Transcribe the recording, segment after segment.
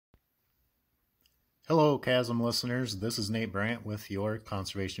Hello, Chasm listeners. This is Nate Brandt with your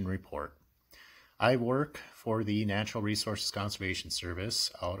Conservation Report. I work for the Natural Resources Conservation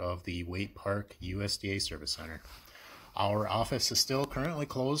Service out of the Waite Park USDA Service Center. Our office is still currently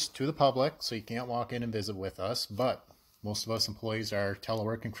closed to the public, so you can't walk in and visit with us, but most of us employees are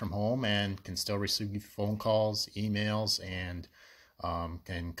teleworking from home and can still receive phone calls, emails, and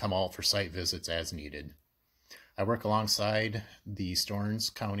can come out for site visits as needed. I work alongside the Stearns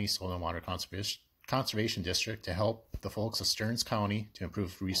County Soil and Water Conservation District to help the folks of Stearns County to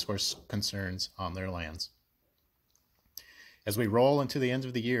improve resource concerns on their lands. As we roll into the end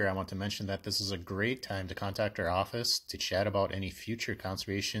of the year, I want to mention that this is a great time to contact our office to chat about any future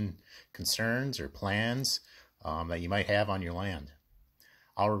conservation concerns or plans that you might have on your land.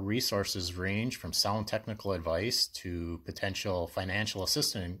 Our resources range from sound technical advice to potential financial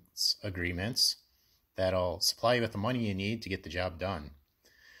assistance agreements that'll supply you with the money you need to get the job done.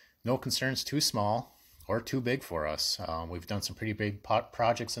 No concerns too small or too big for us. We've done some pretty big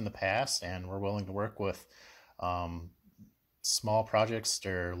projects in the past, and we're willing to work with small projects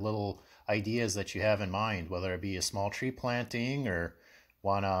or little ideas that you have in mind, whether it be a small tree planting or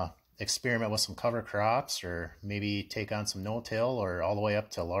want to experiment with some cover crops or maybe take on some no-till or all the way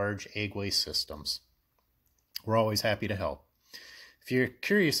up to large egg waste systems. We're always happy to help. If you're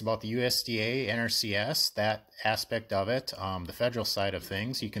curious about the USDA, NRCS, that aspect of it, the federal side of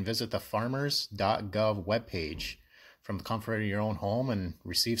things, you can visit the farmers.gov webpage from the comfort of your own home and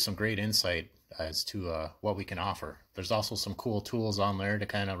receive some great insight as to what we can offer. There's also some cool tools on there to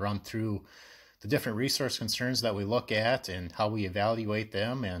kind of run through the different resource concerns that we look at and how we evaluate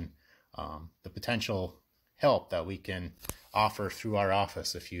them and the potential help that we can offer through our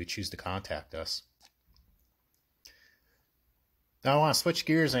office if you choose to contact us. Now I want to switch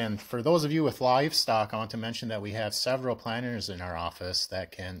gears, and for those of you with livestock, I want to mention that we have several planners in our office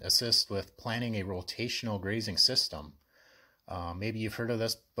that can assist with planning a rotational grazing system. Maybe you've heard of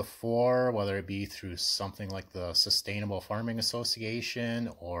this before, whether it be through something like the Sustainable Farming Association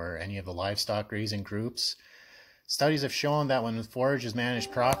or any of the livestock grazing groups. Studies have shown that when forage is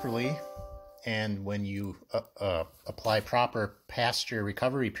managed properly and when you apply proper pasture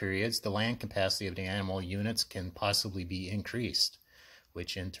recovery periods, the land capacity of the animal units can possibly be increased,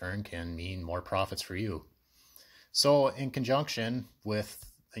 which in turn can mean more profits for you. So in conjunction with,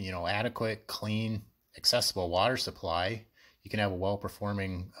 adequate, clean, accessible water supply, you can have a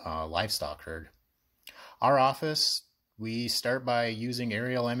well-performing livestock herd. Our office, we start by using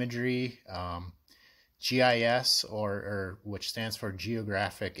aerial imagery, GIS, or which stands for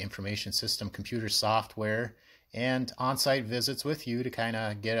Geographic Information System computer software, and on-site visits with you to kind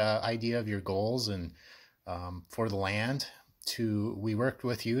of get an idea of your goals and for the land. We worked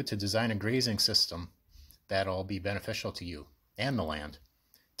with you to design a grazing system that'll be beneficial to you and the land.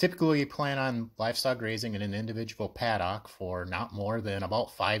 Typically, you plan on livestock grazing in an individual paddock for not more than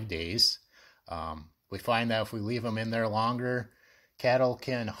about 5 days. We find that if we leave them in there longer, cattle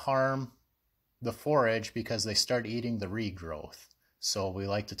can harm the forage because they start eating the regrowth. So we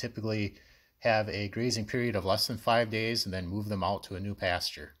like to typically have a grazing period of less than 5 days and then move them out to a new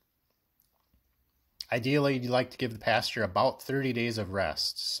pasture. Ideally, you'd like to give the pasture about 30 days of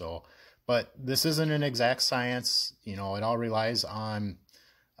rest. But this isn't an exact science. It all relies on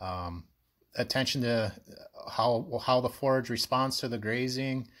attention to how the forage responds to the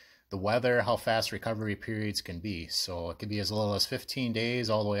grazing, the weather, how fast recovery periods can be. So it could be as little as 15 days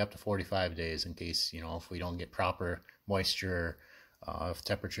all the way up to 45 days in case, if we don't get proper moisture, if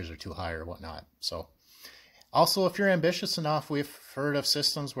temperatures are too high or whatnot. So also, if you're ambitious enough, we've heard of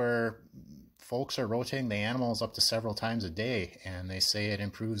systems where folks are rotating the animals up to several times a day, and they say it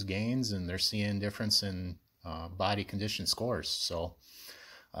improves gains and they're seeing difference in body condition scores. So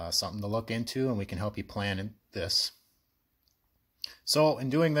something to look into, and we can help you plan this. So in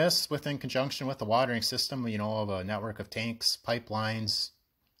doing this, in conjunction with the watering system, of a network of tanks, pipelines,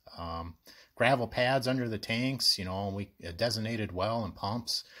 gravel pads under the tanks, a designated well and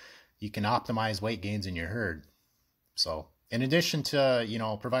pumps, you can optimize weight gains in your herd. So in addition to,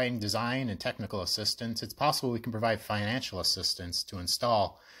 providing design and technical assistance, it's possible we can provide financial assistance to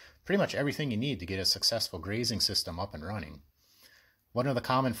install pretty much everything you need to get a successful grazing system up and running. One of the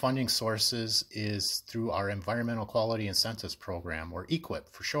common funding sources is through our Environmental Quality Incentives Program, or EQIP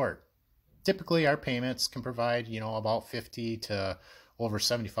for short. Typically, our payments can provide, about 50 to over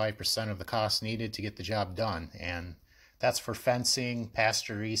 75% of the cost needed to get the job done. And that's for fencing,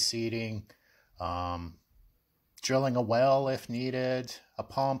 pasture reseeding, drilling a well if needed, a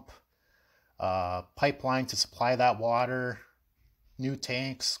pump, pipeline to supply that water, new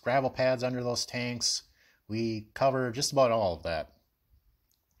tanks, gravel pads under those tanks. We cover just about all of that.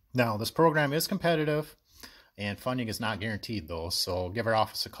 Now, this program is competitive and funding is not guaranteed though, so give our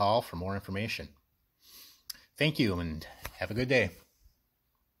office a call for more information. Thank you and have a good day.